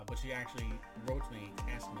she actually wrote to me,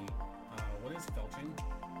 asked me, what is felching?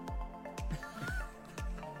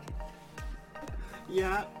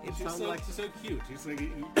 Yeah, it She's sounds so, like... she's so cute. She's like a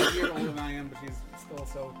year older than I am, but she's still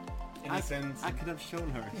so innocent. I could have shown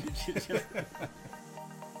her. She just...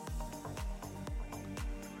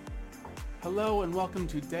 Hello and welcome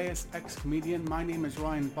to Deus Ex Comedian. My name is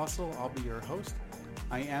Ryan Bussell. I'll be your host.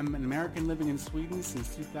 I am an American living in Sweden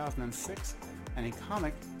since 2006 and a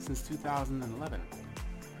comic since 2011.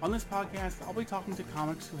 On this podcast, I'll be talking to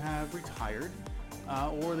comics who have retired,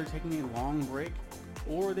 or they're taking a long break,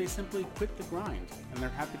 or they simply quit the grind and they're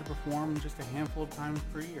happy to perform just a handful of times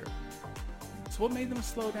per year. So what made them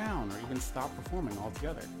slow down or even stop performing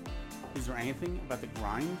altogether? Is there anything about the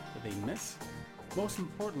grind that they miss? Most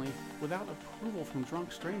importantly, without approval from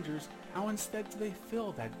drunk strangers, how instead do they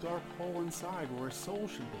fill that dark hole inside where a soul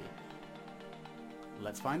should be?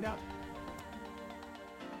 Let's find out.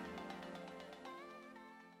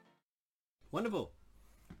 Wonderful.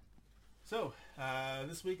 So,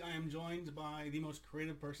 this week I am joined by the most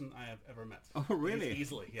creative person I have ever met. Oh, really?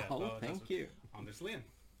 Easily, yeah. Oh, thank you. Anders Lien.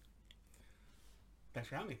 Thanks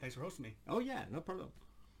for having me. Thanks for hosting me. Oh, yeah, no problem.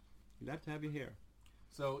 Glad to have you here.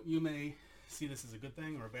 So, you may see this as a good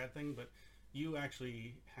thing or a bad thing, but you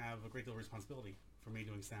actually have a great deal of responsibility for me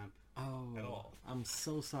doing stand at all. I'm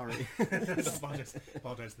so sorry.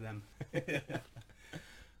 apologize to them.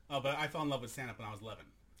 But I fell in love with stand-up when I was 11.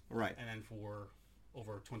 Right. And then for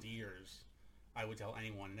over 20 years, I would tell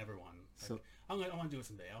anyone and everyone, like, So- I want to do it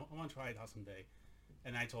someday. I want to try it out someday.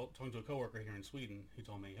 And I talking to a coworker here in Sweden who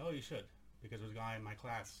told me, oh, you should, because there's a guy in my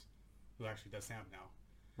class who actually does stand-up now.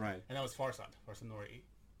 Right. And that was Farsad Nori.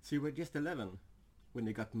 So you were just 11 when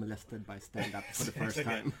you got molested by stand-up for the first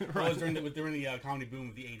time. Well, it was during the comedy boom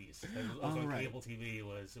of the 80s. It was on right. cable TV. It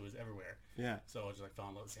was everywhere. Yeah. So I just fell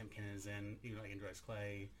in love with Sam Kinison, even like Andreas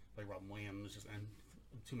Clay, like Robin Williams, and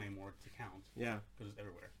too many more to count. Yeah. Because it's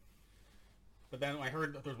everywhere. But then when I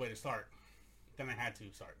heard that there was a way to start, then I had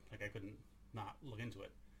to start. Like I couldn't not look into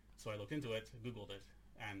it. So I looked into it, Googled it,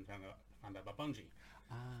 and found out about Bungie.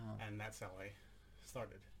 Ah. And that's how I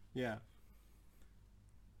started. Yeah.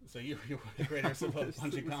 So you were the creators of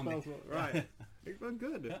Bungie comedy. Right. It was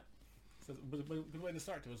good. Yeah. So it was a good way to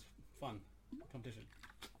start. It was fun. Competition.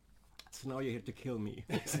 So now you're here to kill me.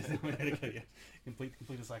 Complete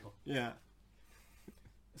the cycle. Yeah.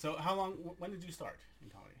 So when did you start in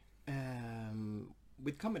comedy?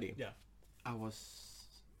 With comedy? Yeah. It was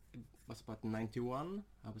about 91.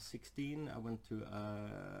 I was 16. I went to a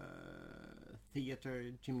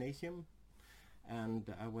theater gymnasium,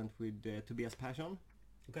 and I went with Tobias Persson.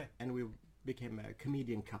 Okay. And we became a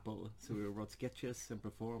comedian couple. So we wrote sketches and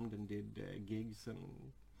performed and did gigs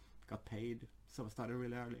and got paid. So I started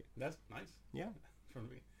really early. That's nice. Yeah. From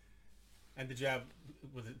me. And did you have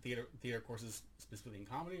theater courses specifically in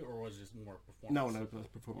comedy, or was it just more performance? No, it was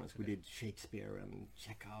performance. Okay. We did Shakespeare and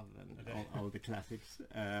Chekhov and Okay. all the classics.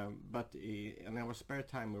 But in our spare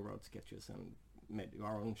time, we wrote sketches and made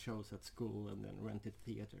our own shows at school, and then rented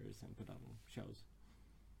theaters and put on shows.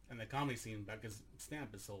 And the comedy scene, because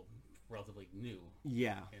stand-up is still relatively new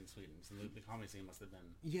Yeah. in Sweden, so the comedy scene must have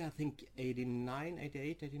been... Yeah, I think 89,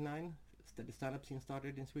 88, 89, the stand-up scene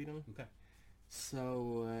started in Sweden. Okay.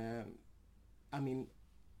 So,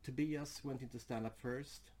 Tobias went into stand-up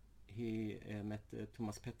first. He met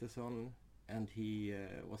Thomas Pettersson, and he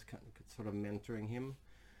was sort of mentoring him.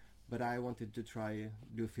 But I wanted to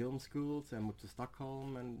do film schools. I moved to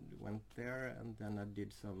Stockholm and went there, and then I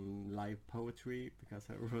did some live poetry because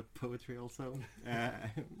I wrote poetry also,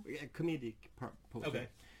 comedic poetry. Okay.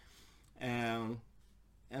 And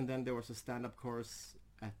then there was a stand-up course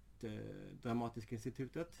at Dramatiska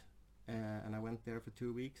Institutet, and I went there for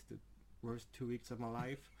 2 weeks, the worst 2 weeks of my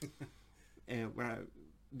life,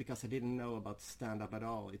 because I didn't know about stand-up at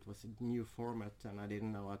all. It was a new format, and I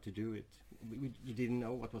didn't know how to do it. You didn't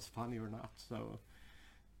know what was funny or not, so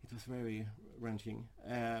it was very wrenching.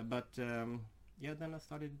 Then I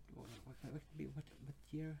started. What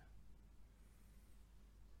year?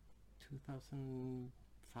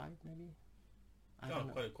 2005, maybe. I don't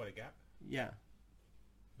know. Quite a gap. Yeah.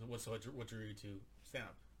 What drew you to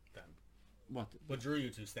stand-up then? What drew you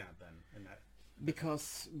to stand-up then? In that?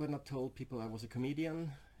 Because when I told people I was a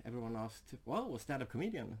comedian, everyone asked, well, stand-up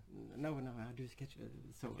comedian? No, I do sketch.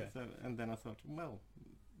 Okay. And then I thought, well,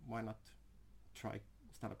 why not try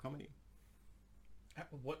stand-up comedy?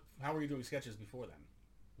 How were you doing sketches before then?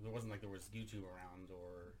 There wasn't like there was YouTube around,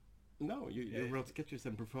 or... No, you wrote sketches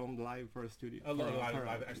and performed live for a studio. Oh, live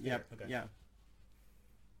actually. Yeah, okay. yeah.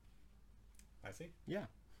 I see. Yeah.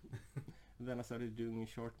 And then I started doing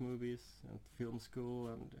short movies and film school,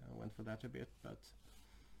 and I went for that a bit, but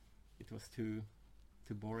it was too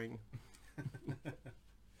too boring.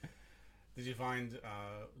 Did you find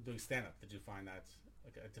doing stand-up? Did you find that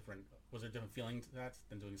like a different? Was there a different feeling to that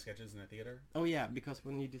than doing sketches in a theater? Oh yeah, because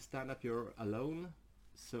when you do stand up, you're alone.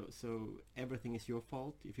 So everything is your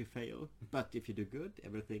fault if you fail, but if you do good,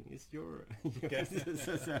 everything is your. Okay.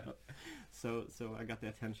 so I got the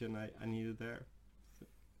attention I needed there.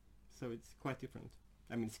 So it's quite different.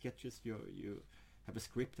 I mean, sketches you have a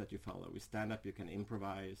script that you follow. With stand up, you can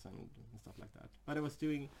improvise and stuff like that. But I was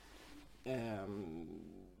doing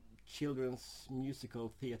children's musical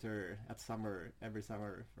theater every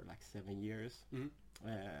summer for like 7 years,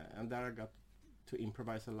 and there I got to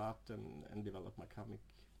improvise a lot and develop my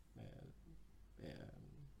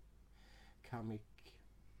comic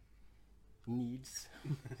needs.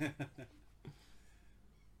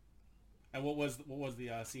 And what was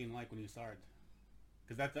the scene like when you started?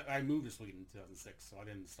 Because I moved to Sweden in 2006, so I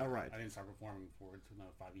didn't start. Oh, right. I didn't start performing for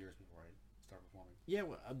another 5 years before I started performing. Yeah,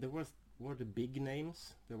 well, there were the big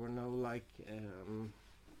names. There were no like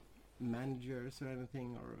managers or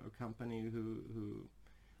anything, or a company who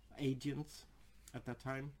agents at that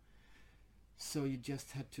time. So you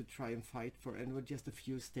just had to try and fight for, and with just a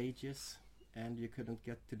few stages, and you couldn't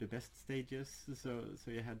get to the best stages. So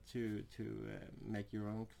you had to make your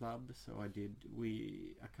own club. So I did.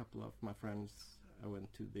 A couple of my friends I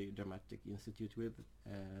went to the Dramatic Institute with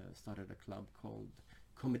started a club called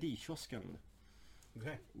Komedikiosken.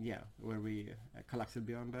 Okay. Yeah, where we Karl-Axel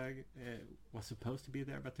Björnberg was supposed to be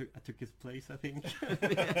there, but I took his place, I think.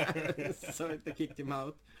 So they kicked him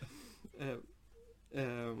out.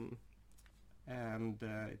 And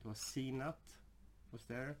it was Sinat was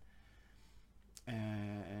there.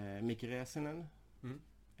 Micke Räsänen.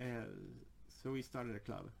 So we started a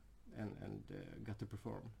club and got to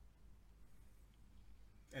perform.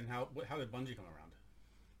 And how did Bungee come around?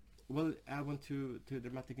 Well, I went to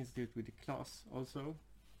Dramatic Institute with Claes also,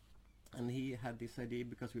 and he had this idea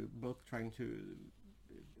because we were both trying to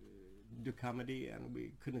do comedy and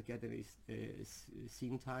we couldn't get any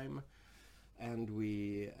scene time, and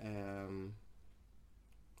we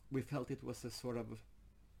felt it was a sort of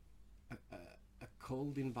a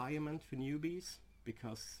cold environment for newbies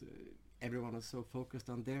because everyone was so focused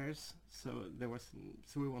on theirs. So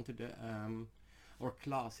we wanted to. Or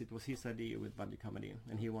Claes, it was his idea with Bungee Comedy,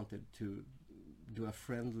 and he wanted to do a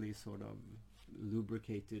friendly sort of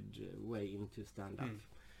lubricated way into stand-up,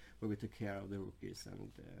 where we took care of the rookies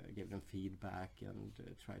and gave them feedback and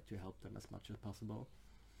tried to help them as much as possible.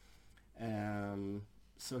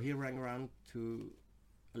 So he rang around to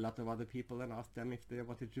a lot of other people and asked them if they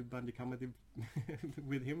wanted to do Bungee Comedy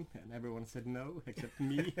with him, and everyone said no, except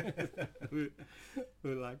me, who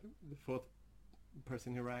like the fourth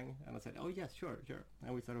person who rang, and I said, "Oh yes, sure,"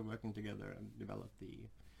 and we started working together and developed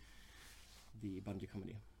the Bungee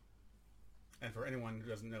Comedy. And for anyone who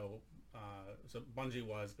doesn't know, so Bungee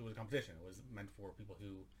was a competition. It was meant for people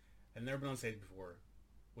who had never been on stage before,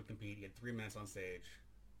 would compete. You had 3 minutes on stage,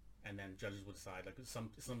 and then judges would decide. Like some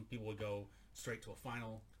people would go straight to a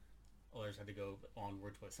final, others had to go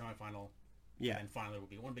onward to a semifinal. Yeah, and finally there would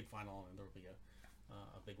be one big final, and there would be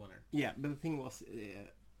a big winner. Yeah, but the thing was,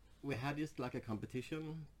 we had just like a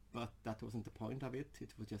competition, but that wasn't the point of it.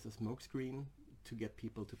 It was just a smokescreen to get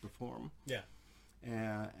people to perform. Yeah.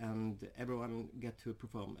 And everyone get to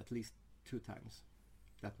perform at least 2 times.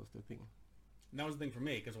 That was the thing. And that was the thing for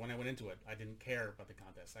me, because when I went into it, I didn't care about the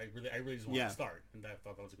contest. I really just wanted to start, and I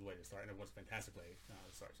thought that was a good way to start, and it was a fantastic way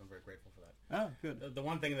to start, so I'm very grateful for that. Oh, good. The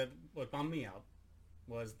one thing that what bummed me out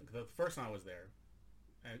was the first time I was there,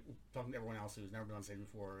 and talking to everyone else who's never been on stage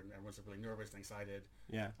before, and everyone's really nervous and excited.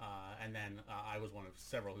 Yeah. And then I was one of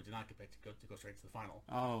several who did not get picked to go straight to the final.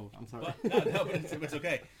 Oh, I'm sorry. But, no, but it's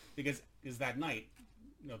okay, because that night,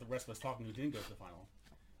 the rest of us talking who didn't go to the final,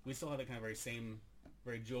 we still had that kind of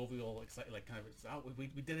very jovial, excited, like kind of, we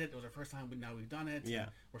did it. It was our first time. Now we've done it. Yeah.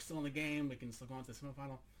 We're still in the game. We can still go on to the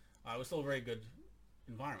semifinal. It was still a very good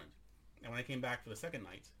environment. And when I came back for the second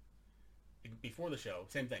night, before the show,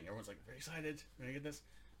 same thing. Everyone's like very excited. We're gonna get this.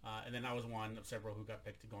 And then I was one of several who got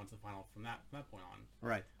picked to go into the final from that point on.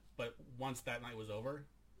 Right. But once that night was over,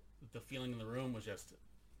 the feeling in the room was just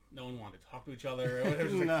no one wanted to talk to each other. It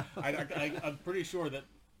was No. I'm pretty sure that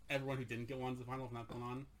everyone who didn't get one to the final from that point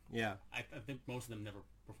on, Yeah. I think most of them never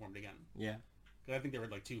performed again. Yeah. Because I think they were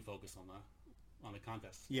like too focused on the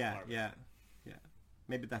contest. Yeah.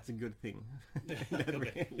 Maybe that's a good thing.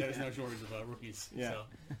 Okay. There's no shortage of rookies. Yeah. So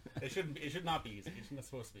it should not be easy. It's not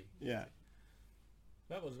supposed to be. Yeah.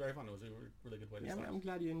 That was very fun. It was a really good way to start. I'm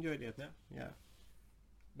glad you enjoyed it. Yeah.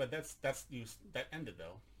 But that ended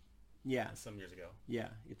though. Yeah. Some years ago. Yeah.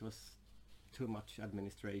 It was too much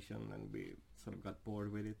administration, and we sort of got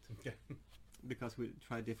bored with it. Okay. because we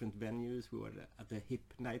tried different venues. We were at the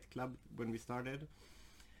Hip nightclub when we started.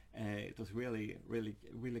 It was really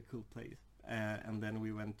cool place. And then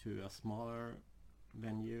we went to a smaller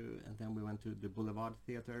venue, and then we went to the Boulevard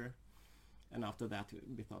Theater. And after that,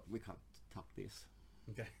 we thought we can't top this.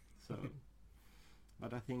 Okay. So,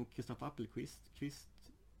 but I think Kristoffer Appelqvist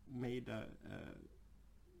made a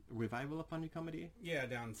revival of funny comedy. Yeah,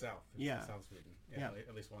 down south. Yeah. South Sweden. Yeah.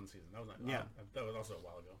 At least one season. That was not, Yeah. that was also a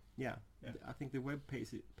while ago. Yeah, Yeah. I think the web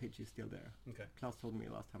page is still there. Okay. Klaus told me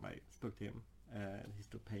last time I spoke to him, and he's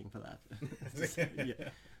still paying for that. Yeah,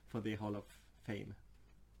 for the Hall of Fame.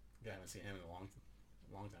 Yeah, I haven't seen him in a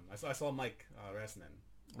long time. I saw Mike Rassinen.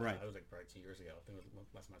 Right. It was like probably 2 years ago. I think it was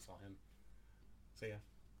the last time I saw him. So yeah.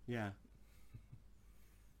 Yeah.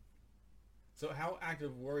 So how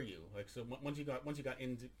active were you? Like, so once you got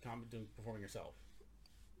into doing performing yourself.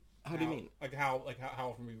 How do you mean? How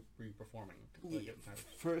often were you performing? Like,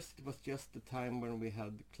 First it was just the time when we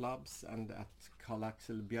had clubs, and at Carl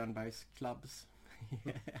Axel Björnberg's clubs.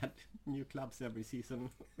 He had new clubs every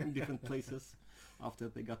season in different places. After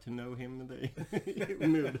they got to know him, they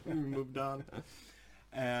moved on.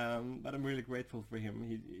 But I'm really grateful for him.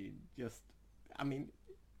 He just, I mean,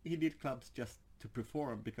 he did clubs just to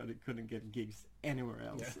perform because he couldn't get gigs anywhere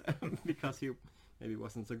else. Yeah. Because he maybe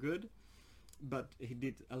wasn't so good. But he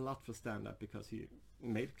did a lot for stand-up because he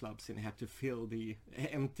made clubs and had to fill the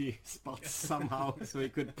empty spots somehow so he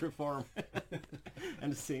could perform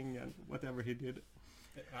and sing and whatever he did.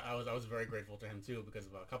 I was very grateful to him too because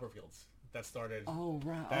of Copperfields. That started. Oh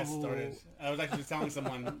right. That started. I was actually just telling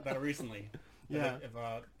someone that recently. Yeah.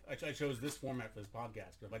 If I chose this format for this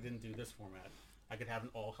podcast, but if I didn't do this format, I could have an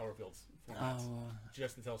all Copperfields formats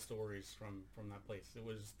just to tell stories from that place. It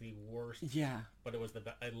was the worst. Yeah. But it was the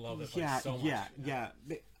best. I love it Yeah, so much. yeah, yeah.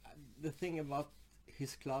 The thing about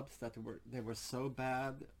his clubs that they were so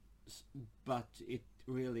bad, but it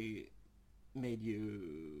really made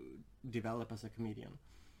you develop as a comedian.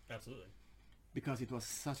 Absolutely. Because it was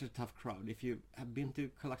such a tough crowd. If you have been to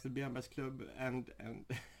Carl Axel Björnberg's club and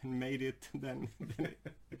made it, then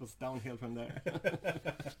it was downhill from there.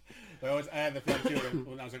 I had the feeling too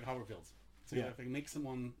when I was at Copperfields. So Yeah. if I can make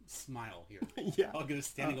someone smile here, Yeah. I'll get a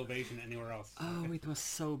standing ovation anywhere else. Oh, it was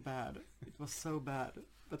so bad. It was so bad,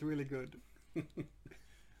 but really good.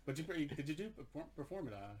 But did you perform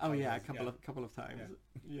it? Oh yeah, a couple of times.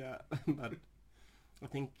 Yeah, but I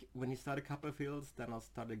think when he started Copperfields, then I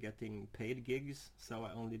started getting paid gigs. So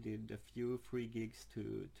I only did a few free gigs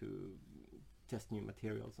to test new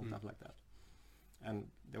materials and stuff like that. And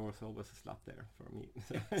there was always a slot there for me.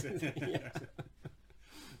 Yeah.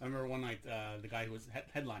 I remember one night the guy who was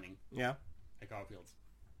headlining Yeah. at Copperfields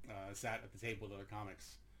sat at the table with other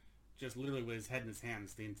comics, just literally with his head in his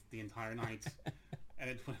hands the entire night.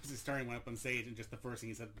 And when it was starting, went up on stage, and just the first thing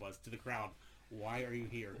he said was to the crowd, "Why are you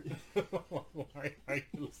here? Why are you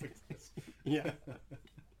listening to this?" Yeah.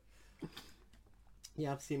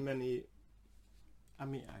 Yeah, I've seen many. I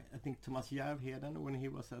mean, I think Thomas Järvheden, when he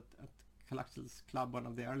was at Carl Axel's club, one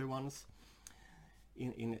of the early ones,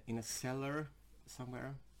 in a cellar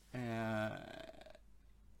somewhere,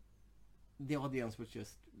 the audience was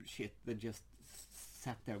just shit. They just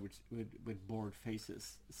sat there with bored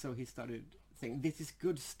faces. So he started saying, "This is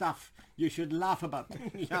good stuff. You should laugh about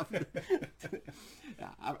it."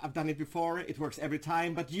 I've done it before. It works every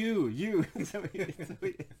time. But you. so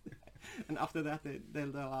and after that, they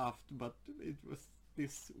laughed. But it was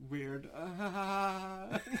this weird.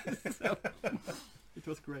 So it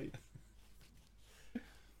was great.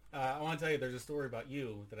 I want to tell you, there's a story about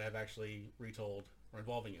you that I've actually retold, or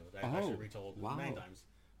involving you, that I've actually retold many times.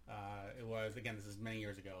 It was, again, this is many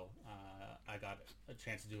years ago. I got a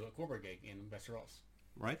chance to do a corporate gig in Västerås,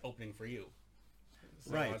 Right. opening for you.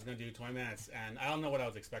 So Right. I was going to do 20 minutes, and I don't know what I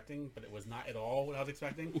was expecting, but it was not at all what I was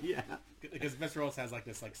expecting. Yeah. Because Västerås has like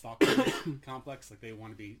this like Stockholm complex, like they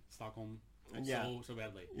want to be Stockholm Yeah. so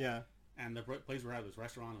badly. Yeah. And the place where I had this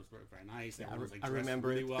restaurant was very, very nice. Yeah, Everyone was like I dressed remember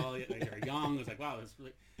really it. well. They were young. It was like, wow, this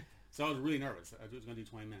really. So I was really nervous. I was going to do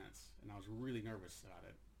 20 minutes, and I was really nervous about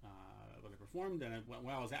it. But I performed, and it went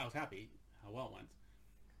well. I was happy how well it went.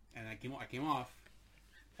 And I came off.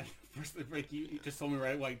 And first, like you just told me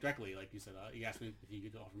directly, like you said, you asked me if you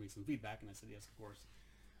could offer me some feedback, and I said yes, of course.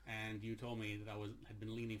 And you told me that I had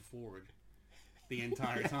been leaning forward the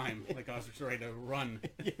entire time, like I was just ready to run.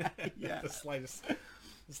 Yeah. the slightest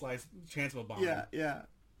chance of a bomb. Yeah.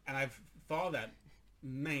 And I've thought of that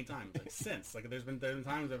many times, like since. Like there's been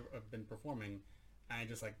times I've been performing, and I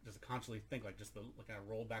just consciously think just kind of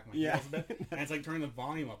roll back my Yeah. heels a bit, and it's like turning the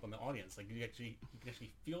volume up on the audience. Like you can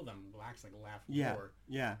actually feel them relax, like laugh Yeah. more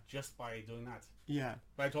Yeah. just by doing that. Yeah.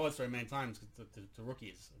 But I told that story many times to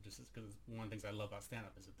rookies, just because one of the things I love about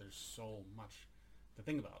stand-up is that there's so much to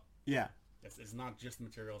think about. Yeah. It's not just the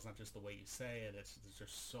material, it's not just the way you say it. It's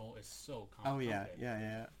just so Oh complicated.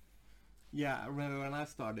 yeah. Yeah, I remember when I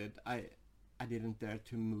started, I didn't dare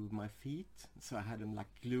to move my feet, so I had them like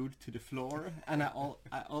glued to the floor, and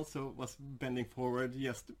I also was bending forward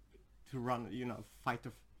just to run, fight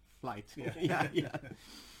or flight. Yeah. yeah.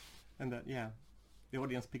 And that, the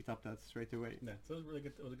audience picked up that straight away. Yeah, so it was really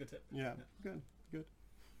good. It was a good tip. Yeah, Yeah. good.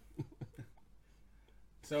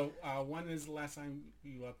 So when is the last time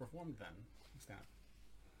you performed then? Stand-up?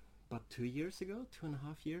 But 2 years ago,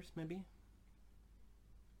 2.5 years maybe.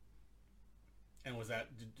 And was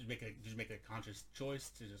that did you make a conscious choice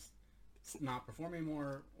to just not perform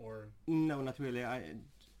anymore, or No, not really.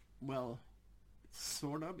 Well,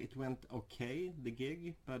 sort of. It went okay, the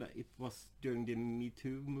gig, but it was during the Me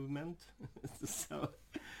Too movement, so,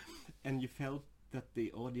 and you felt that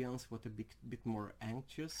the audience was a bit more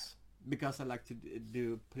anxious because I like to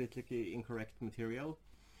do politically incorrect material,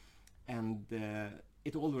 and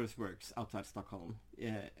it always works outside Stockholm.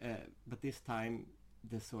 But this time,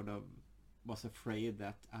 they sort of was afraid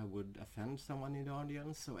that I would offend someone in the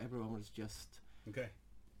audience, so everyone was just okay?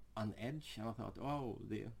 on edge, and I thought, oh,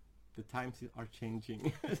 the times are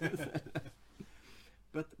changing.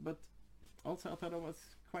 but also I thought I was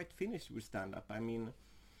quite finished with stand-up. I mean,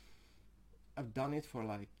 I've done it for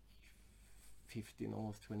like 15,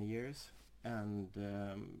 almost 20 years, and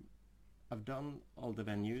I've done all the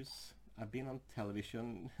venues. I've been on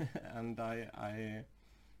television, and I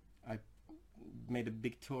made a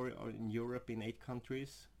big tour in Europe in 8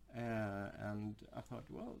 countries, and I thought,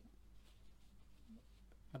 well,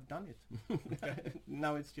 I've done it.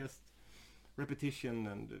 Now it's just repetition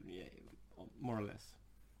and more or less.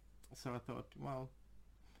 So I thought, well,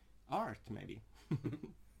 art maybe.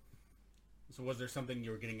 So was there something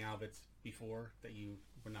you were getting out of it before that you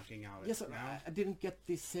were not getting out of it Yes, now? I didn't get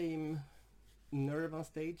the same nerve on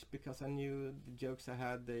stage because I knew the jokes I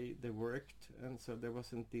had, they worked, and so there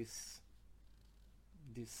wasn't this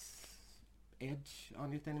edge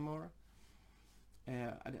on it anymore.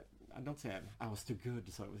 I don't say I was too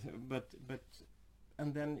good, so but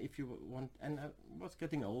and then if you want, and I was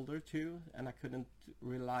getting older too, and I couldn't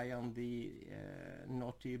rely on the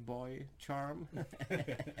naughty boy charm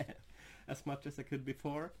as much as I could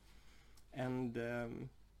before, and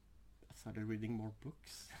I started reading more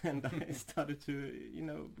books, and I started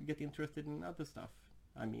to get interested in other stuff.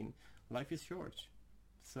 I mean, life is short,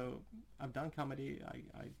 so I've done comedy.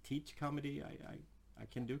 I teach comedy. I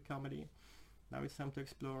can do comedy. Now it's time to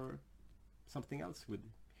explore something else with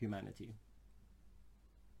humanity.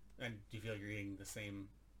 And do you feel you're getting the same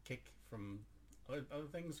kick from other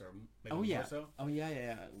things, or maybe Oh more yeah. so? Oh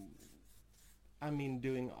yeah. I mean,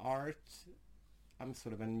 doing art, I'm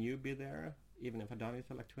sort of a newbie there, even if I've done it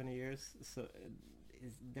for like 20 years. So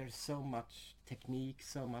there's so much technique,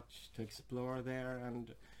 so much to explore there,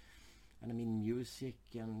 and I mean music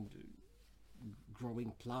and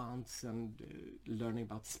growing plants and learning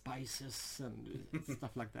about spices and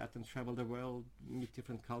stuff like that, and travel the world, meet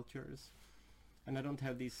different cultures. And I don't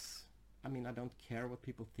have this, I mean, I don't care what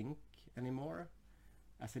people think anymore,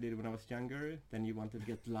 as I did when I was younger. Then you want to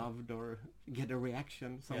get loved or get a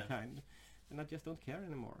reaction of some kind, and I just don't care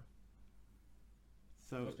anymore.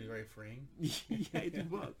 So It must be very freeing. yeah,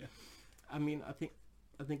 it was. I mean, I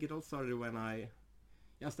think it all started when I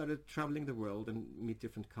started traveling the world and meet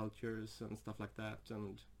different cultures and stuff like that,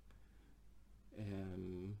 and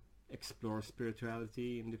explore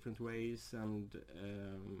spirituality in different ways, and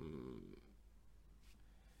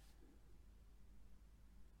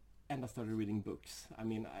I started reading books. I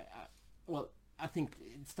mean, I think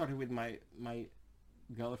it started with my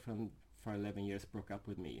girlfriend for 11 years broke up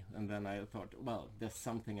with me, and then I thought, well, there's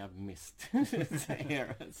something I've missed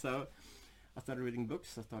here. So I started reading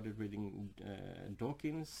books. I started reading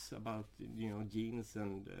Dawkins about genes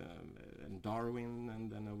and Darwin, and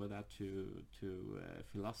then over that to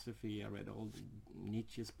philosophy. I read all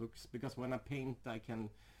Nietzsche's books, because when I paint I can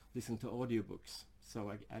listen to audiobooks. So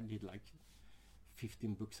I did like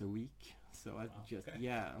 15 books a week. So I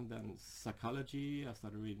and then psychology. I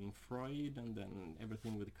started reading Freud, and then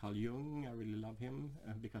everything with Carl Jung. I really love him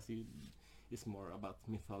because he is more about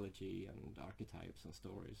mythology and archetypes and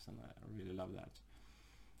stories, and I really love that.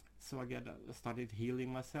 So I started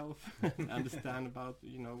healing myself and understand about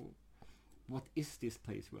what is this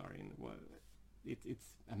place we are in. Well, it's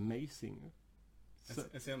amazing. So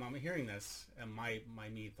I'm hearing this, and my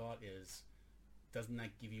immediate thought is, doesn't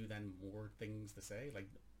that give you then more things to say?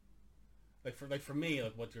 Like for me,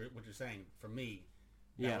 like what you're saying, for me,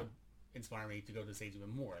 that would inspire me to go to the stage even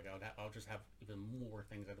more. Like I'll just have even more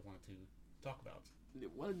things I'd want to talk about.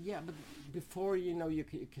 Well, yeah, but before, you know, you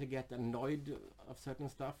could get annoyed of certain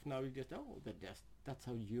stuff. Now you just, that's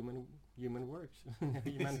how human works.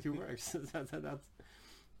 Humanity works.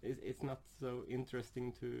 It's not so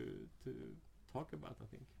interesting to talk about, I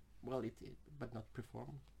think. Well, but not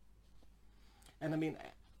perform. And I mean,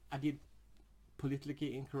 I did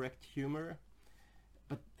politically incorrect humor,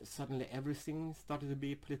 but suddenly everything started to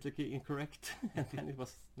be politically incorrect, and then it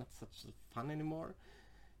was not such fun anymore.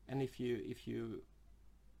 And if you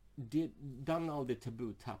done all the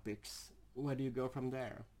taboo topics, where do you go from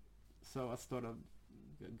there? So I sort of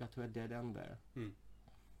got to a dead end there.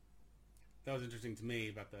 That was interesting to me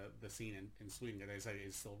about the scene in Sweden. That I said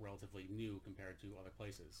is still relatively new compared to other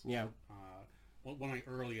places. Yeah. One of my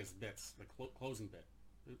earliest bits, the closing bit,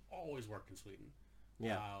 it always worked in Sweden.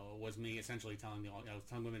 Yeah. Was me essentially telling I was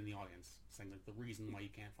telling women in the audience, saying that the reason why you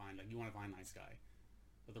can't find, like, you want to find a nice guy,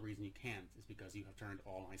 but the reason you can't is because you have turned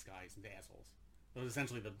all nice guys into assholes. That was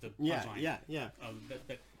essentially the punchline. Yeah.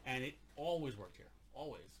 And it always worked here,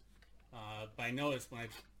 always. But I noticed when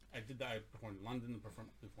I did that, I performed in London,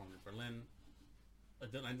 performed in Berlin. I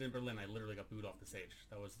did in Berlin. I literally got booed off the stage.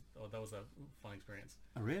 That was a fun experience.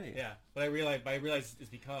 Oh, really? Yeah, but I realized it's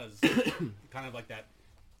because kind of like that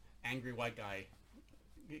angry white guy,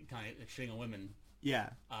 kind of shitting on women. Yeah.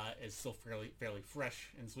 Is still fairly fresh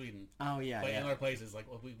in Sweden. Oh yeah. But yeah. in other places, like,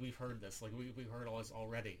 well, we've heard this. Like we've heard all this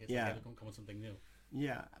already. It's like they come with something new.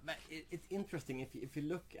 Yeah, but it's interesting if you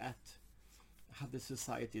look at how the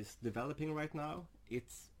society is developing right now.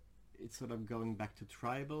 It's sort of going back to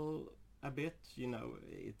tribal a bit. You know,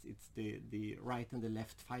 it's the right and the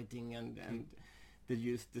left fighting, and they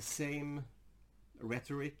use the same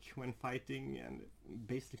rhetoric when fighting, and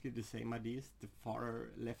basically the same ideas. The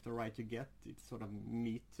far left or right you get, it's sort of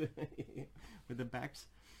meet with the backs.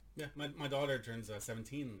 Yeah, my daughter turns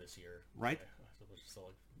 17 this year. Right. Which is so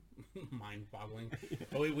like mind-boggling.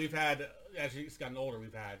 But we've had, as she's gotten older,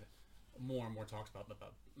 we've had more and more talks about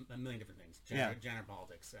a million different things. Gender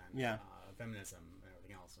politics and feminism and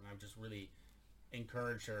everything else. And I've just really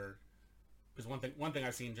encouraged her, because one thing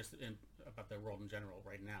I've seen just about the world in general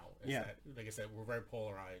right now is that, like I said, we're very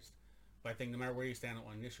polarized. But I think no matter where you stand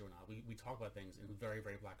on an issue or not, we talk about things in very,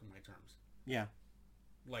 very black and white terms. Yeah.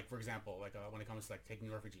 Like, for example, like when it comes to like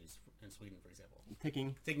taking refugees in Sweden, for example.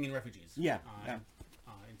 Taking in refugees. Yeah.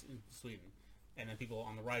 In Sweden. And then people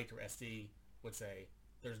on the right or SD would say,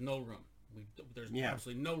 there's no room. There's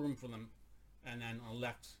absolutely no room for them. And then on the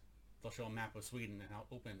left, they'll show a map of Sweden and how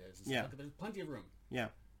open it is. And say, look, there's plenty of room. Yeah.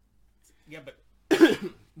 Yeah, but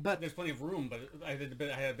but there's plenty of room. But I had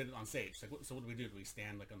a bit on stage. Like, so what do? Do we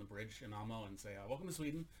stand like on the bridge in Malmo and say, "Welcome to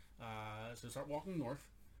Sweden"? So start walking north,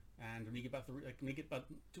 and when you get about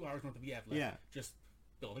 2 hours north of Gävle, just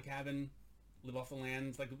build a cabin, live off the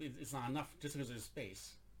land. Like, it's not enough just because there's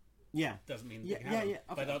space. Yeah, doesn't mean we can have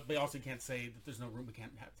them. But also you can't say that there's no room. We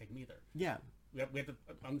can't take them either. Yeah, we have to.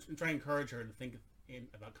 I'm trying to encourage her to think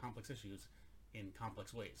about complex issues in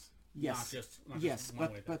complex ways. Yes,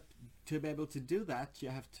 but to be able to do that, you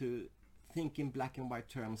have to think in black and white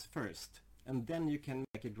terms first, and then you can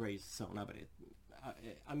make a gray zone of it.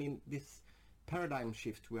 I mean, this paradigm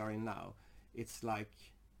shift we are in now, it's like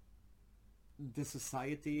the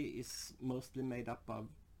society is mostly made up of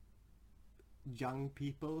young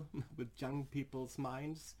people with young people's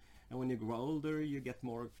minds, and when you grow older, you get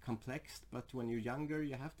more complex. But when you're younger,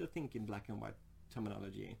 you have to think in black and white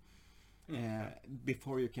terminology.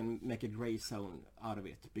 Before you can make a gray zone out of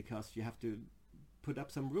it, because you have to put up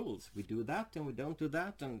some rules. We do that and we don't do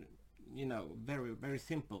that, and very, very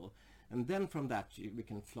simple. And then from that we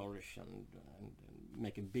can flourish and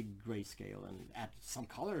make a big gray scale and add some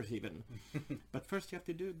colors even. But first you have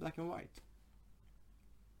to do black and white.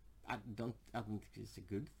 I don't think it's a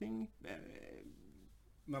good thing.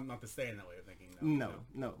 Not to stay in that way of thinking.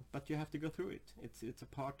 No. But you have to go through it. It's a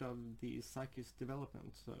part of the psyche's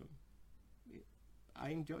development. So I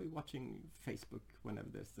enjoy watching Facebook whenever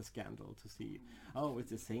there's the scandal to see, it's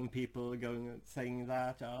the same people saying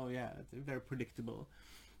that. Oh yeah, it's very predictable.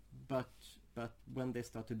 But when they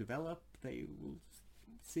start to develop, they will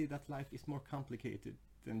see that life is more complicated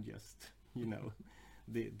than just,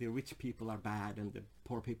 the rich people are bad and the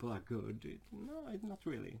poor people are good. No, not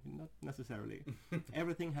really, not necessarily.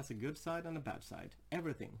 Everything has a good side and a bad side.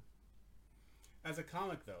 Everything. As a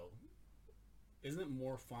comic, though, isn't it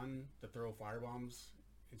more fun to throw firebombs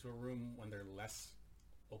into a room when they're less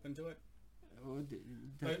open to it?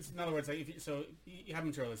 In other words, like you have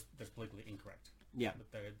material that's politically incorrect. Yeah.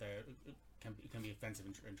 That can can be offensive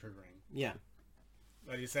and triggering. Yeah.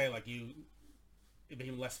 Like you say, like it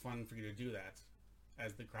became less fun for you to do that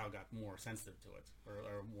as the crowd got more sensitive to it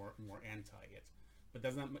or more anti it. But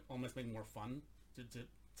doesn't that almost make it more fun to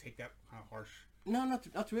take that kind of harsh? No,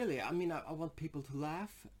 not really. I mean, I want people to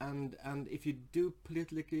laugh, and if you do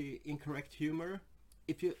politically incorrect humor,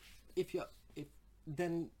 if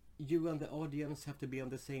then you and the audience have to be on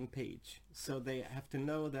the same page. So they have to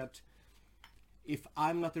know that if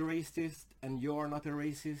I'm not a racist and you're not a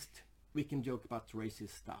racist, we can joke about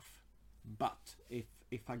racist stuff. But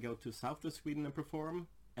if I go to south of Sweden and perform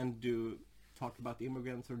and talk about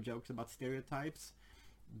immigrants or jokes about stereotypes,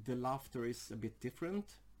 the laughter is a bit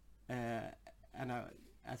different. And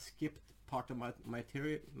I skipped part of my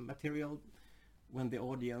material when the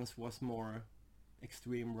audience was more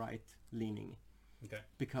extreme right leaning. Okay.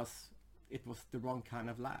 Because it was the wrong kind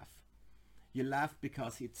of laugh. You laugh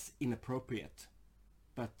because it's inappropriate,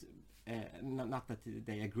 but not that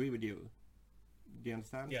they agree with you. Do you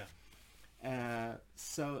understand? Yeah.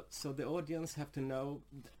 So the audience have to know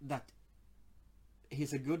that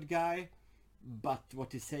he's a good guy, but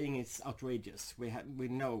what he's saying is outrageous. We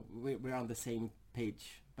know we're on the same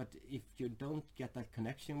page. But if you don't get that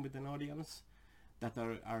connection with an audience that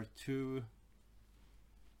are too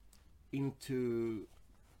into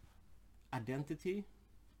identity,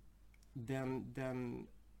 then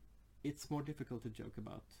it's more difficult to joke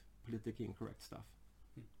about politically incorrect stuff.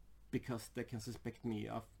 Because they can suspect me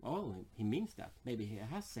of, oh, he means that. Maybe he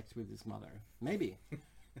has sex with his mother. Maybe.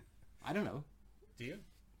 I don't know. Do you?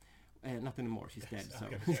 Not anymore. She's dead. So,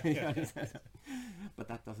 Okay. Yeah. but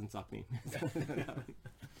that doesn't stop me.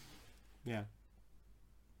 Yeah.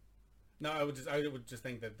 No, I would just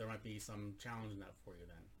think that there might be some challenge in that for you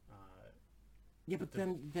then. Yeah, but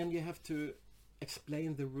then you have to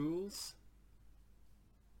explain the rules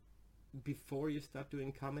before you start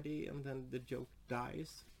doing comedy, and then the joke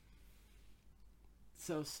dies.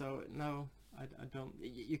 So no, I don't.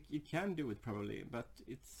 You can do it probably, but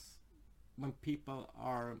it's when people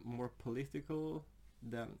are more political,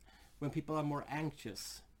 then when people are more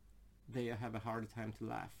anxious, they have a harder time to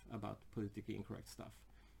laugh about politically incorrect stuff.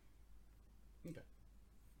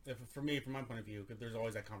 Okay. For me, from my point of view, 'cause there's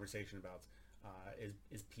always that conversation about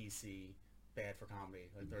is PC bad for comedy?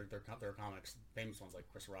 Like there are comics, famous ones like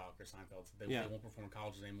Chris Rock or Seinfeld. They won't perform in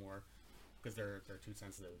colleges anymore because they're too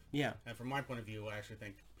sensitive. Yeah. And from my point of view, I actually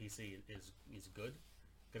think PC is good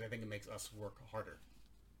because I think it makes us work harder.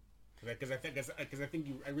 Because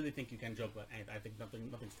I really think you can joke about anything. I think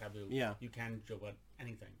nothing's taboo. Yeah. You can joke about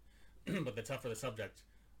anything, but the tougher the subject,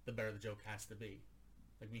 the better the joke has to be.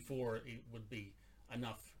 Like before, it would be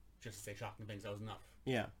enough just to say shocking things. That was enough.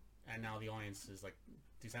 Yeah. And now the audience is like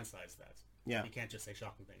desensitized to that. Yeah. You can't just say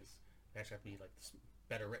shocking things. They actually have to be like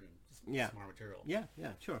better written, smart material. Yeah,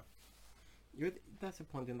 sure. That's a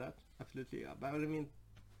point in that, absolutely. But I mean,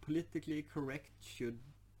 politically correct should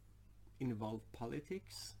involve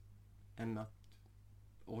politics and not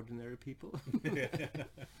ordinary people.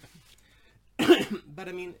 But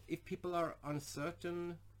I mean, if people are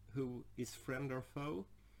uncertain who is friend or foe,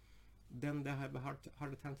 then they have a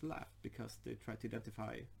harder time to laugh because they try to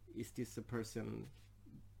identify, is this a person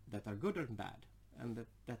that are good or bad? And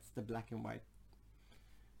that's the black and white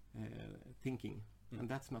thinking. And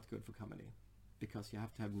that's not good for comedy because you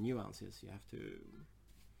have to have nuances. You have to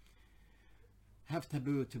have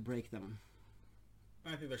taboo to break them.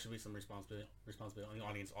 I think there should be some responsibility on the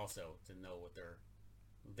audience also to know what they're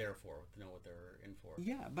there for, to know what they're in for.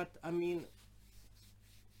 Yeah, but I mean,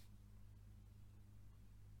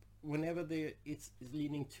 whenever it's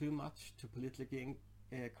leaning too much to politically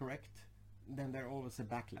correct, then there's always a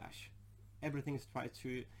backlash. Everything's tried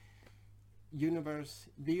to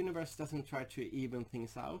the universe doesn't try to even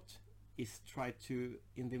things out. It's try to,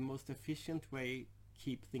 in the most efficient way,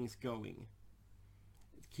 keep things going,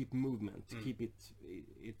 keep movement, keep it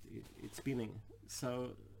spinning.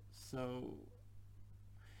 So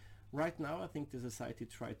right now I think the society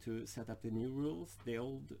try to set up the new rules. The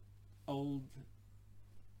old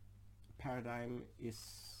paradigm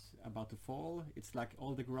is about to fall. It's like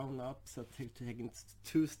all the grown-ups are taking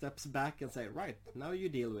 2 steps back and say, right, now you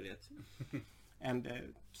deal with it.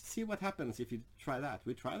 And see what happens if you try that.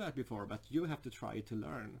 We tried that before, but you have to try it to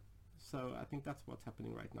learn. So I think that's what's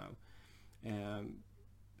happening right now.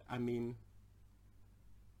 I mean,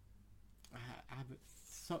 I have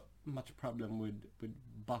so much problem with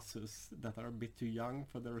bosses that are a bit too young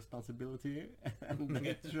for their responsibility, and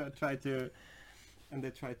they try to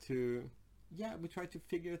we try to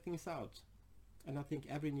figure things out, and I think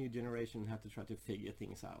every new generation have to try to figure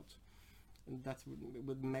things out. And that's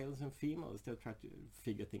with males and females. They'll try to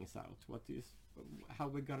figure things out. How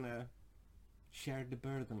we're gonna share the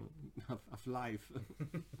burden of life.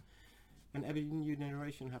 And every new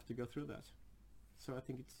generation have to go through that. So I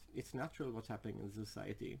think it's natural what's happening in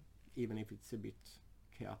society, even if it's a bit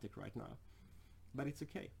chaotic right now. But it's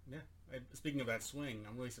okay. Yeah. Speaking of that swing,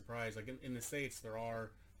 I'm really surprised. Like in the States,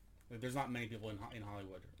 there's not many people in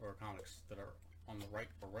Hollywood or comics that are on the right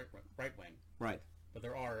wing. Right. But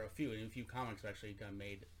there are a few comics that actually kind of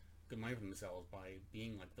made good money for themselves by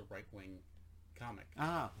being like the right wing comic.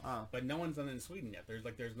 But no one's done it in Sweden yet. There's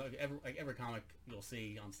every comic you'll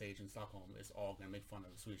see on stage in Stockholm is all going to make fun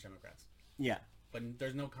of the Swedish Democrats. Yeah. But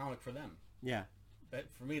there's no comic for them. Yeah.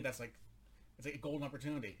 That for me, that's like it's like a golden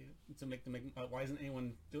opportunity to make. Why isn't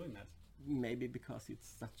anyone doing that? Maybe because it's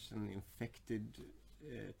such an infected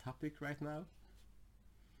topic right now.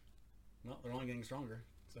 Well, they're only getting stronger.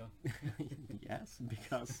 So yes,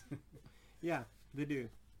 because yeah, they do.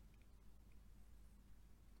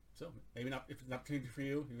 So maybe not if it's an opportunity for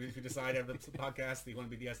you. If you decide after the podcast that you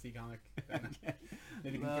want to be the SD comic, then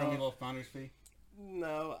maybe you can throw me a little founder's fee.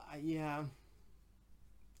 No, yeah,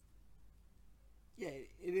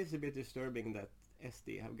 it is a bit disturbing that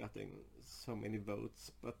SD have gotten so many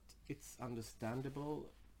votes, but it's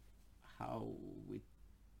understandable how we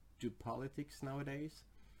do politics nowadays.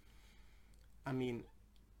 I mean,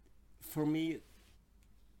 for me,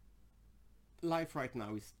 life right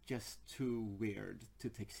now is just too weird to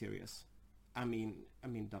take serious. I mean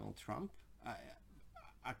Donald Trump.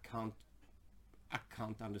 I can't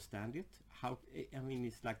understand it. How? I mean,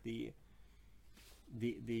 it's like the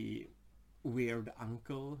weird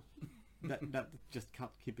uncle that just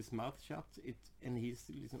can't keep his mouth shut. And he's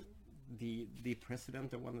the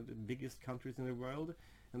president of one of the biggest countries in the world.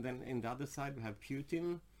 And then in the other side we have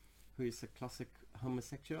Putin, who is a classic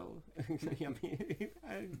homosexual. I mean,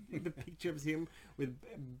 the picture of him with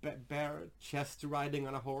bare chest riding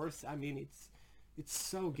on a horse. I mean, it's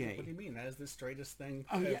so gay. What do you mean? That is the straightest thing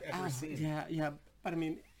I've ever seen. Yeah. But I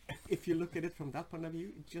mean, if you look at it from that point of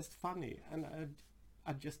view, it's just funny. And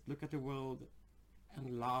I just look at the world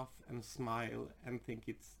and laugh and smile and think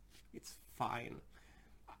it's fine.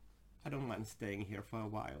 I don't mind staying here for a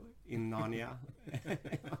while in Narnia.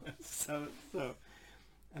 so,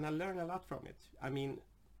 and I learn a lot from it. I mean,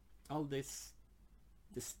 all the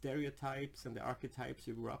stereotypes and the archetypes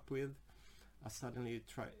you grew up with, I suddenly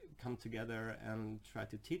come together and try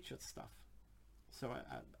to teach us stuff. So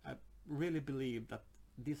I really believe that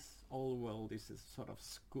this whole world is a sort of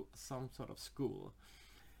some sort of school,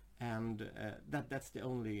 and that's the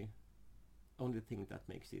only thing that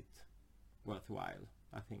makes it worthwhile,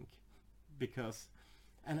 I think. Because,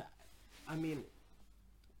 and I mean,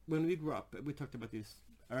 when we grew up, we talked about this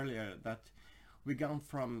earlier, that we gone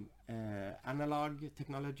from analog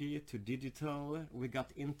technology to digital. We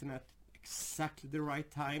got internet exactly the right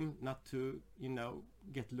time, not to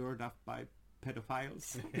get lured up by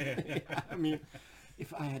pedophiles. I mean,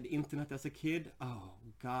 if I had internet as a kid, oh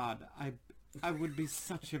God, I would be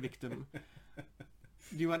such a victim.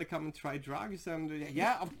 Do you want to come and try drugs? And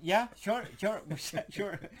yeah, sure.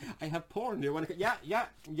 I have porn. Do you want to?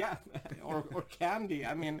 Yeah. or candy.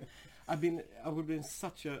 I mean, I would have been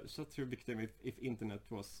such a victim if internet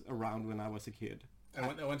was around when I was a kid. I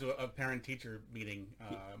went to a parent-teacher meeting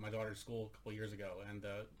at my daughter's school a couple of years ago, and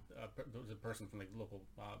there was a person from the local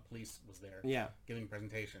police was there, giving a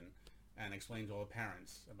presentation and explaining to all the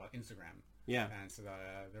parents about Instagram. Yeah. And so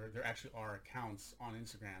there actually are accounts on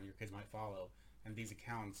Instagram your kids might follow, and these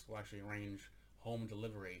accounts will actually arrange home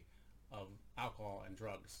delivery of alcohol and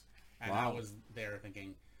drugs. And wow. I was there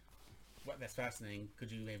thinking, "What? That's fascinating.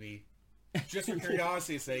 Could you maybe, just for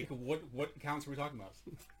curiosity's sake, what accounts are we talking about?"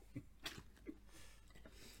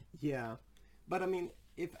 Yeah, but I mean,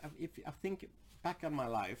 if I think back on my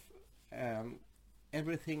life,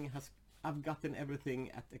 I've gotten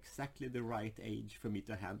everything at exactly the right age for me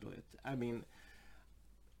to handle it. I mean,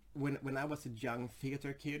 when I was a young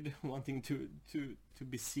theater kid wanting to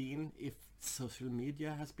be seen, if social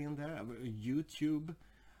media has been there, YouTube,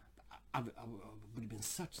 I would have been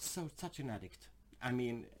such an addict. I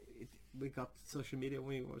mean, we got social media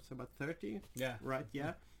when we was about 30. Yeah. Right.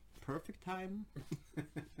 Yeah. Perfect time.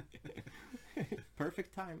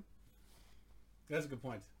 Perfect time. That's a good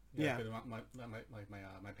point. Yeah.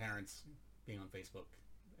 My parents being on Facebook,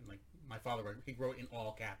 and like my father, he wrote in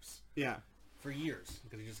all caps. Yeah. For years,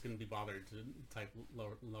 because he just couldn't be bothered to type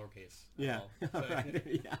lowercase. Yeah. So, right.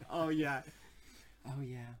 Yeah. Oh yeah. Oh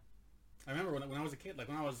yeah. I remember when I was a kid, like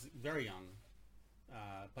when I was very young,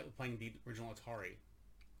 playing the original Atari.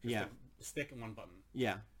 Yeah. A stick and one button.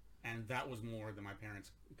 Yeah. And that was more than my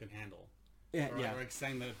parents could handle. Yeah. Or, Yeah. Or like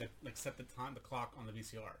saying that like set the clock on the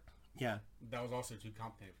VCR. Yeah. That was also too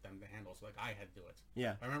complicated for them to handle, so like I had to do it.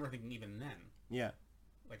 Yeah. I remember thinking even then, Yeah.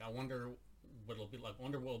 Like, I wonder what it'll be like. I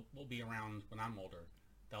wonder what will be around when I'm older.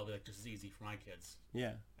 That'll be like just as easy for my kids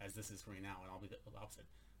Yeah. as this is for me now, and I'll be the opposite.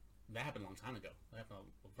 That happened a long time ago. That happened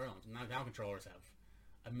a very long time. Now controllers have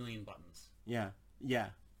a million buttons. Yeah. Yeah.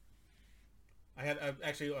 I had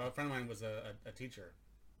actually a friend of mine was a teacher,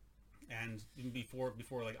 and even before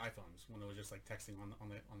like iPhones, when it was just like texting on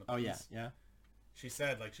the Oh yeah. buttons, Yeah. she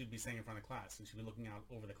said like she'd be sitting in front of class and she'd be looking out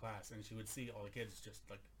over the class and she would see all the kids just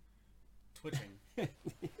like twitching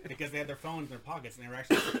because they had their phones in their pockets and they were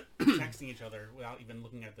actually texting each other without even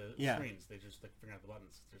looking at the Yeah. screens. They just like figuring out the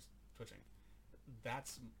buttons, just twitching.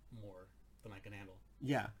 That's more than I can handle.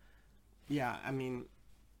 Yeah. Yeah. I mean,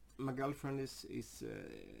 my girlfriend is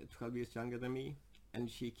 12 years younger than me, and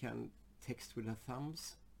she can text with her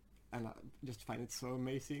thumbs, and I just find it so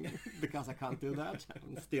amazing because I can't do that.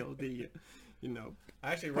 I'm still the, you know.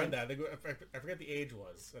 I actually read that. I forget the age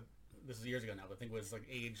was. This is years ago now, but I think it was like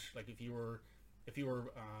age, like if you were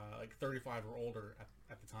like 35 or older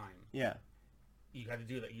at the time, Yeah. you had to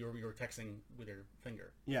do that. You were texting with your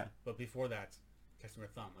finger, Yeah. but before that, texting with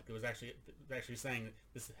your thumb. Like it was actually saying that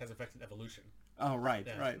this has affected evolution. Oh right.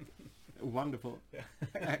 Yeah. Right. Wonderful.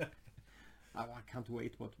 Yeah. I can't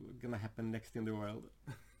wait what's gonna happen next in the world.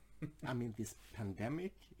 I mean, this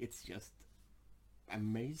pandemic, it's just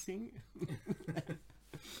amazing.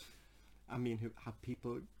 I mean, how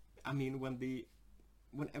people, I mean,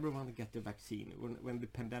 when everyone get the vaccine, when the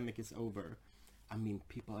pandemic is over, I mean,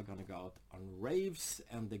 people are gonna go out on raves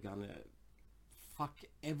and they're gonna fuck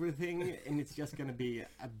everything, and it's just gonna be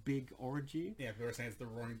a big orgy. Yeah, people were saying it's the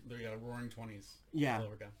roaring 20s. Yeah. All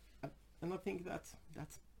over again. And I think that's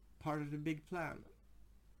part of the big plan.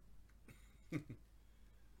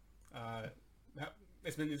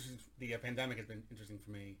 It's been interesting. The pandemic has been interesting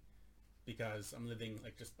for me because I'm living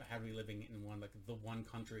like just happily living in the one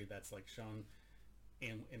country that's like shown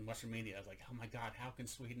in Western media. I was like, oh my god, how can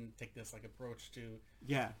Sweden take this like approach to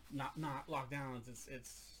Yeah. not lockdowns?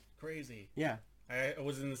 It's crazy. Yeah. I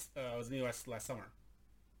was in the U.S. last summer,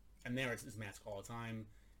 and there it's mask all the time.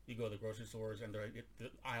 You go to the grocery stores, and the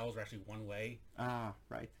aisles are actually one way. Ah,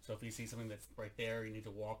 right. So if you see something that's right there, you need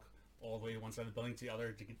to walk all the way to one side of the building to the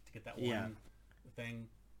other to get that Yeah. one thing.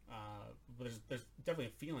 But there's definitely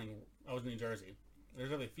a feeling. I was in New Jersey. There's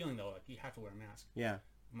definitely a feeling though, like you have to wear a mask. Yeah.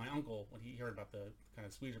 My uncle, when he heard about the kind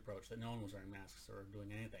of Swedish approach, that no one was wearing masks or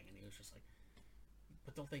doing anything, and he was just like,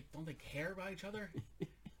 "But don't they care about each other?"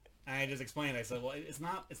 And I just explained. I said, "Well, it's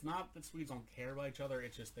not that Swedes don't care about each other.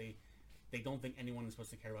 It's just they don't think anyone is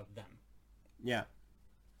supposed to care about them." Yeah.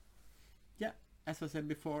 Yeah. As I said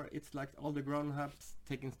before, it's like all the grown-ups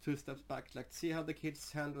taking 2 steps back. Like, see how the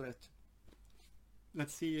kids handle it.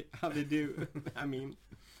 Let's see how they do. I mean,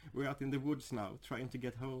 we're out in the woods now, trying to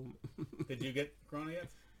get home. Did you get corona yet?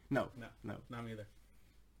 No. No, No. not me either.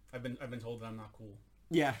 I've been told that I'm not cool.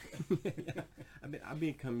 Yeah. I've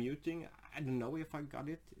been commuting. I don't know if I got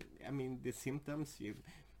it. I mean, the symptoms,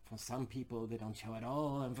 for some people, they don't show at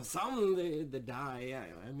all, and for some, they die.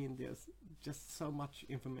 I mean, there's just so much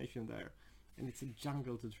information there, and it's a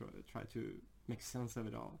jungle to try to make sense of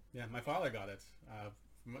it all. Yeah, my father got it.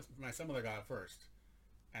 My stepmother got it first,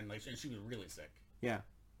 and she was really sick. Yeah.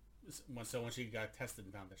 So when she got tested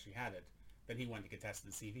and found that she had it, then he went to get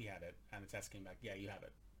tested to see if he had it, and the test came back, yeah, you have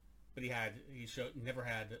it. But he never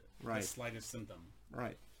had Right. the slightest symptom,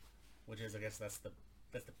 Right. which is, I guess, that's the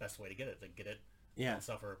best way to get it. To get it, Yeah. don't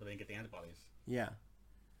suffer, but then get the antibodies. Yeah.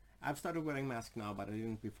 I've started wearing mask now, but I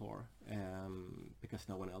didn't before, because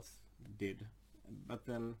no one else did. But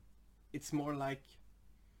then it's more like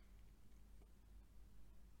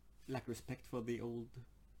respect for the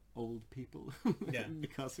old people. Yeah.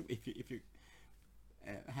 Because if you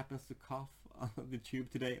happens to cough on the tube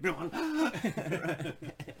today, everyone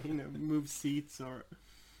move seats,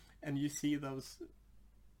 and you see those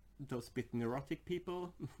bit neurotic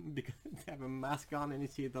people because they have a mask on, and you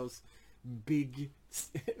see those big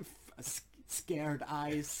scared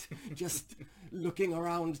eyes just looking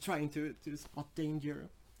around trying to spot danger.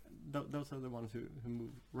 Those are the ones who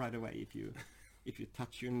move right away if you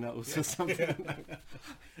touch your nose or something.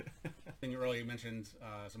 I think earlier you mentioned,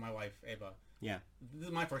 so my wife, Ava, Yeah. this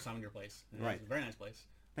is my first time in your place. Right. It's a very nice place.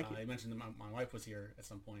 Thank you. You mentioned that my wife was here at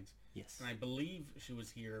some point. Yes. And I believe she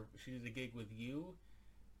was here. She did a gig with you,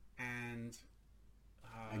 and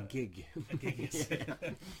A gig. a gig. Yes. Yeah.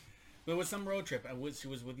 But it was some road trip. She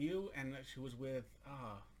was with you, and she was with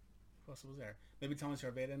who else was there? Maybe Thomas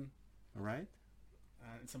Jarvaden All right.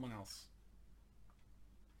 and someone else.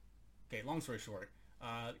 Okay, long story short,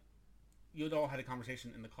 you had all had a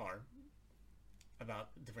conversation in the car about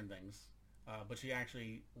different things, but she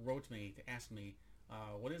actually wrote me to ask me,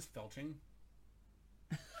 what is felching?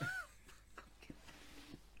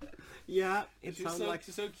 Yeah, it She's sounds so, like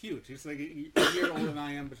she's so cute. She's like a year older than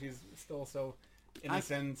I am, but she's still so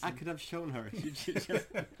innocent. I could have shown her. She just.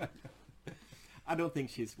 I don't think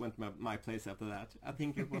she's went to my place after that. I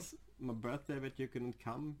think it was my birthday, but you couldn't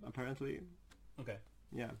come. Apparently, Okay,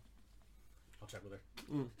 yeah. I'll check with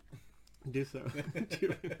her. Do so.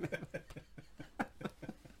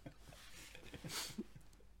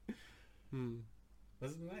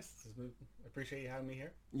 This is nice. I appreciate you having me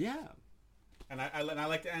here. Yeah. And I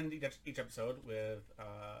like to end each episode with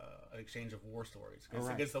an exchange of war stories. Because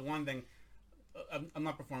All right. it's the one thing, I'm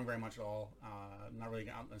not performing very much at all, not really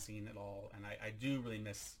out on the scene at all, and I do really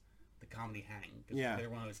miss the comedy hang. Because Yeah.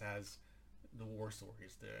 everyone always has the war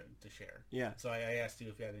stories to share. Yeah. So I asked you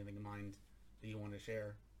if you had anything in mind that you wanted to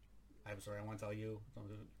share. I have a story I want to tell you. Do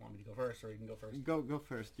you want me to go first, or you can go first? Go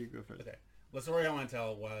first. You go first. Okay. The story I want to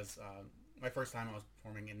tell was my first time I was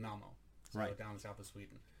performing in Malmo, so Right. down in the south of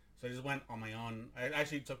Sweden. So I just went on my own. I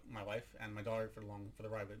actually took my wife and my daughter for the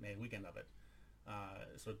ride, but made a weekend of it.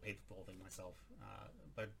 So I paid for the whole thing myself.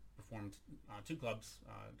 But performed 2 clubs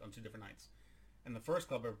on 2 different nights. And the first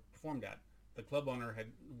club I performed at, the club owner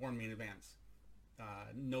had warned me in advance.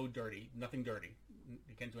 Nothing dirty.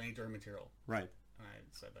 You can't do any dirty material. Right. And I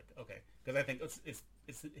said, like, okay, because I think it's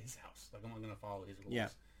his house. Like, I'm going to follow his rules. Yeah.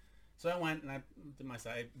 So I went and I did my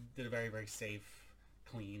side. Did a very, very safe,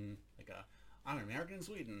 clean, like I'm an American in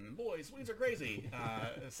Sweden. And boy, Swedes are crazy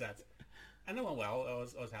set. And it went well. I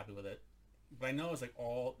was happy with it. But I noticed like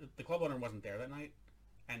the club owner wasn't there that night,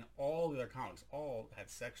 and all the other comics all had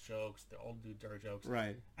sex jokes. They all do dirty jokes.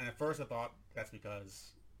 Right. And at first I thought that's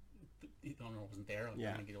because the owner wasn't there. Like,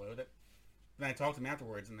 Yeah. They get away with it. Then I talked to them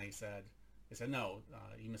afterwards, and they said no,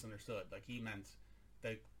 you misunderstood. Like he meant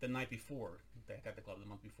that the night before they had the club, the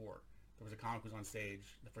month before, there was a comic who was on stage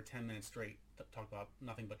that for 10 minutes straight talked about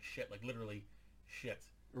nothing but shit, like literally shit.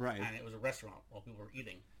 Right. And it was a restaurant while people were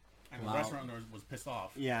eating, and Wow. the restaurant owner was pissed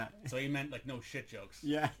off. Yeah. So he meant like no shit jokes.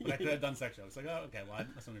 Yeah. But I could have done sex jokes. Like, oh, okay, well, I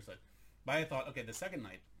misunderstood. But I thought, okay, the second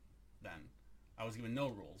night, then I was given no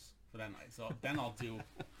rules for that night, so then I'll do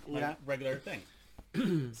my Yeah. regular thing.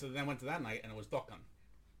 So then I went to that night, and it was Dockan.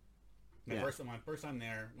 My first time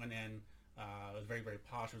there, went in. It was very, very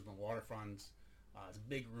posh. It was on the waterfront. It's a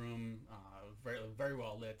big room, very, very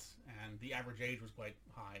well lit, and the average age was quite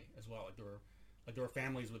high as well. Like there were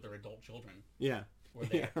families with their adult children Yeah. were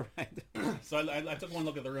there. Yeah. Right. So I took one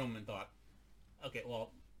look at the room and thought, okay,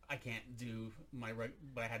 well, I can't do what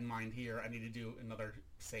I had in mind here. I need to do another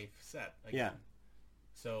safe set. Again. Yeah.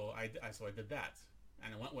 So I did that,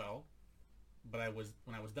 and it went well. But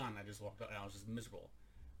when I was done, I just walked out, and I was just miserable.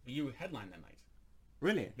 But you headlined that night.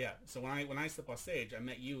 Really? Yeah. So when I stepped off stage, I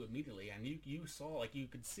met you immediately, and you saw, like, you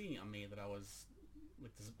could see on me that I was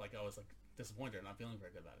I was disappointed and not feeling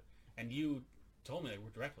very good about it. And you told me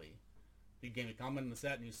directly. You gave me a comment in the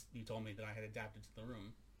set, and you told me that I had adapted to the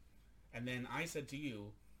room. And then I said to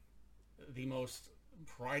you, the most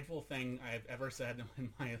prideful thing I've ever said in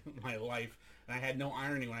my life, and I had no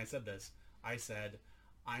irony when I said this. I said,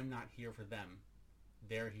 "I'm not here for them;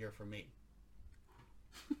 they're here for me."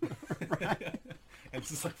 And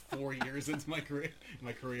this is like 4 years into my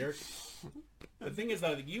career. The thing is,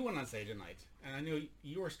 though, that you went on stage at night, and I knew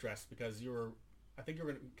you were stressed because I think you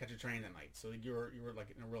were going to catch a train that night, so you were like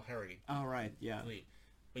in a real hurry. All right. Yeah. To leave.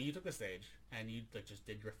 But you took the stage and you like just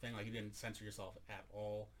did your thing, like you didn't censor yourself at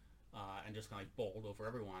all, and just kind of like bowled over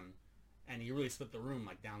everyone, and you really split the room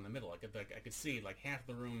like down the middle. Like I could see like half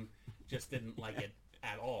the room just didn't like it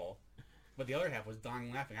at all, but the other half was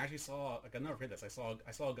dying laughing. I actually saw, like, I'll never forget this.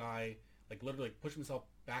 I saw a guy like literally push himself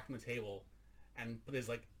back from the table and put his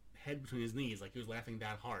like head between his knees, like he was laughing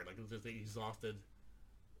that hard, like it was just exhausted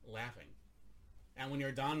laughing. And when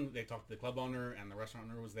you're done, they talked to the club owner, and the restaurant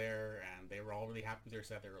owner was there, and they were all really happy with their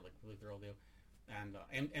set. They were like really thrilled. And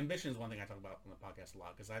ambition is one thing I talk about on the podcast a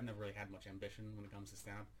lot, because I've never really had much ambition when it comes to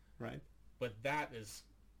stand-up. Right. But that is,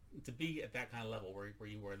 to be at that kind of level where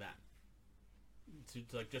you were then,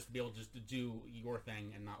 to like just be able just to do your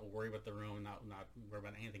thing and not worry about the room, not worry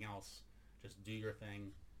about anything else, just do your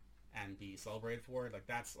thing and be celebrated for it. Like,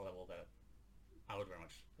 that's a level that I would very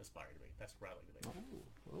much aspire to be. That's where I like to be.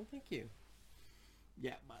 Oh, well, thank you.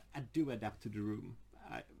 Yeah, but I do adapt to the room.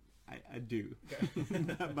 I do. Okay.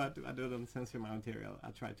 But I don't censor my material. I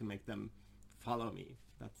try to make them follow me.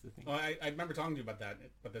 That's the thing. Well, I remember talking to you about that,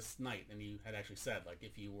 but this night, and you had actually said, like,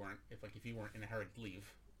 if you weren't in a hurry to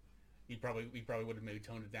leave, we probably would have maybe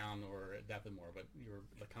toned it down or adapted more. But you were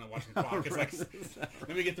like kind of watching the clock. It's like,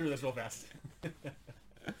 let me get through this real fast.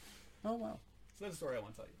 Oh, wow. So that's a story I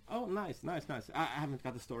want to tell you. Oh, nice. I haven't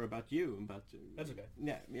got a story about you, but... That's okay.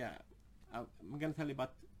 Yeah. I'm going to tell you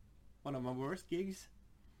about one of my worst gigs.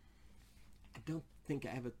 I don't think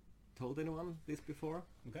I ever told anyone this before.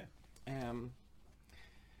 Okay.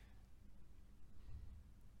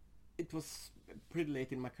 It was pretty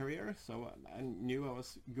late in my career, so I knew I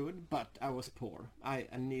was good, but I was poor. I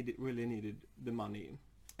really needed the money.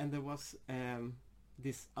 And there was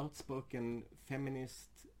this outspoken feminist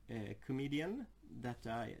comedian that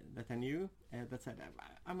I knew that said,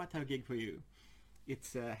 I might have a gig for you.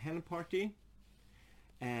 It's a hen party,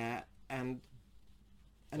 and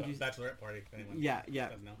So you, bachelorette party. If anyone yeah,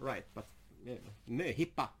 doesn't know. right, but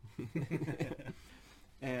hippa.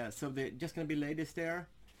 So they're just gonna be ladies there.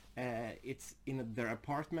 It's in their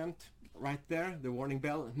apartment right there. The warning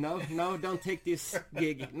bell. No, don't take this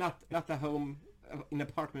gig. Not a home, an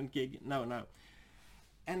apartment gig. No.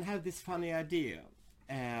 And have this funny idea.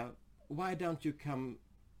 Why don't you come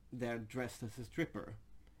there dressed as a stripper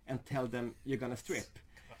and tell them you're gonna strip,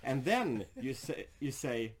 and then you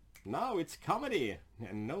say now it's comedy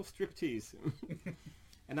and no striptease.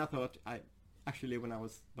 And I thought, when I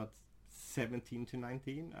was about 17 to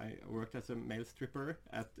 19, I worked as a male stripper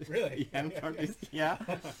at Really? hen parties. Yeah.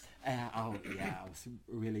 I was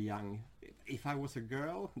really young. If I was a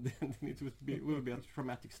girl, then it would be a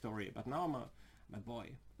traumatic story. But now I'm a boy.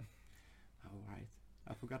 Oh, right.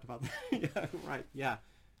 I forgot about that. Yeah, right. Yeah.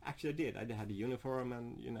 Actually, I did. I had a uniform,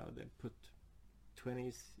 and they put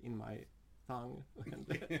 20s in my thong,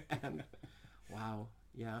 and wow.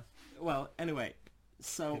 Yeah. Well, anyway.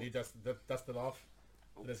 So did you dust it off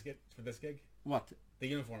for this gig? What? The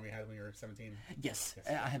uniform you had when you were 17. Yes.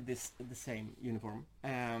 I had the same uniform.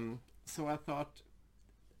 So I thought,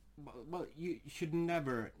 well, you should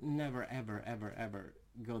never, ever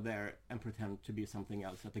go there and pretend to be something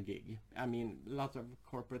else at a gig. I mean, lots of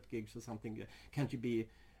corporate gigs or something. Can't you be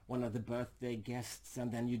one of the birthday guests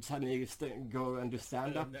and then you'd suddenly go and do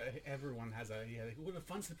stand-up? Everyone has what a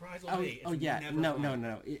fun surprise will Oh, be. oh yeah, never no.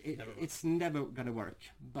 fun. It's never gonna work.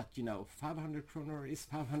 But 500 kroner is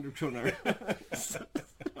 500 kroner.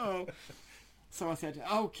 So I said,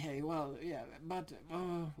 okay, well, yeah, but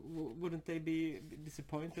wouldn't they be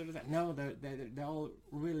disappointed with that? No, they're all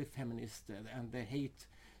really feminist, and they hate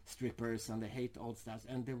strippers and they hate old stuff,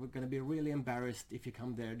 and they were going to be really embarrassed if you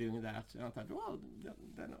come there doing that. And I thought, well,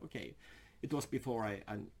 then okay. It was before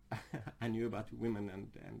I knew about women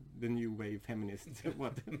and the new wave feminists,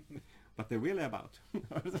 what they're really about.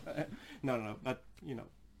 No, but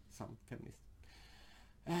some feminists.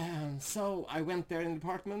 So I went there in the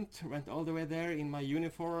apartment, went all the way there in my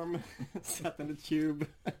uniform, sat in the tube,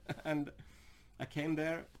 and I came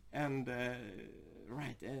there, and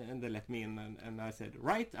and they let me in, and I said,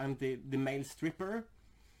 right, I'm the male stripper,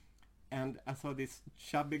 and I saw this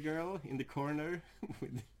chubby girl in the corner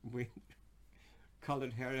with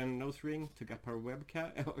colored hair and nose ring, took up her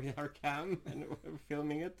webcam, her cam, and were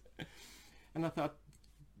filming it, and I thought,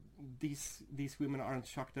 these women aren't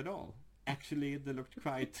shocked at all. Actually, they looked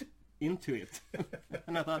quite into it.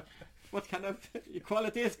 And I thought, what kind of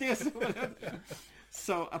equality is this?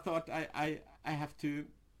 So I thought I have to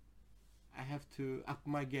up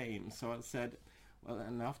my game. So I said, well,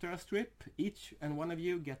 and after I strip, each and one of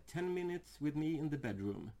you get 10 minutes with me in the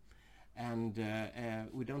bedroom. And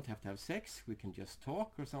we don't have to have sex. We can just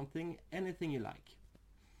talk or something, anything you like.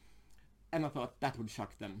 And I thought that would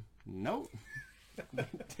shock them. No.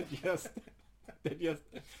 They just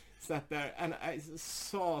sat there, and I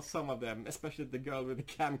saw some of them, especially the girl with the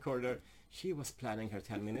camcorder. She was planning her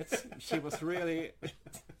 10 minutes. She was really...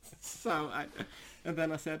 And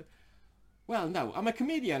then I said, well, no, I'm a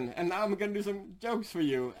comedian, and now I'm going to do some jokes for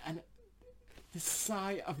you. And the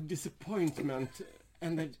sigh of disappointment,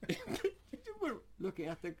 and then you were looking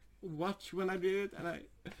at the watch when I did it, and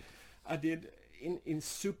I did... In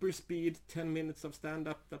super speed, 10 minutes of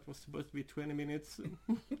stand-up that was supposed to be 20 minutes.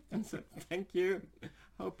 And said, thank you.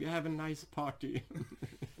 Hope you have a nice party.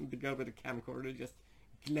 And the girl with the camcorder just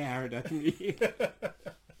glared at me.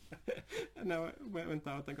 And I went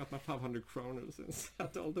out and got my 500 kroners and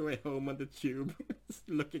sat all the way home on the tube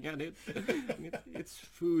looking at it. And it's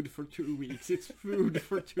food for 2 weeks. It's food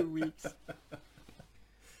for 2 weeks.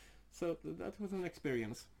 So that was an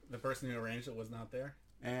experience. The person who arranged it was not there?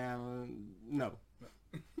 No.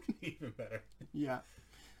 Even better. Yeah.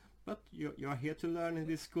 But you're here to learn in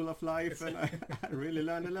this school of life, and I really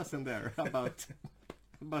learned a lesson there about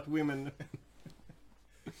women.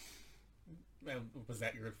 Was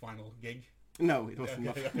that your final gig? No, it was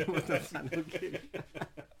not. It was not final gig.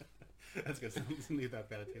 That's good. So leave that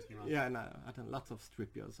bad taste in your mouth. Yeah, no, I done lots of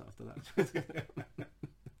strip shows after that.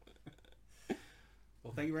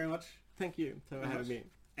 Well, thank you very much. Thank you for having me.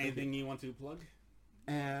 Anything you want to plug?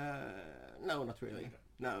 No, not really.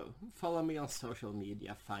 No, follow me on social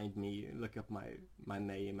media. Find me. Look up my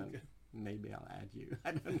name, and maybe I'll add you.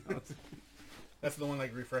 I don't know. That's the one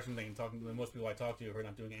like refreshing thing. Talking to most people I talk to who are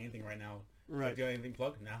not doing anything right now. Right. Like, do you have anything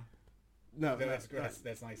plugged? No. No, That's no, good. right.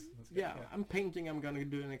 That's nice. That's good. Yeah, I'm painting. I'm gonna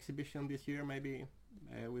do an exhibition this year, maybe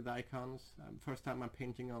with icons. First time I'm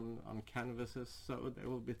painting on canvases, so there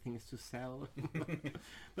will be things to sell.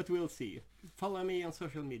 But we'll see. Follow me on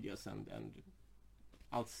social medias, and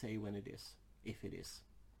I'll say when it is, if it is.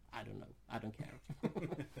 I don't know. I don't care.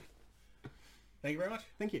 Thank you very much.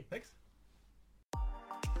 Thank you. Thanks.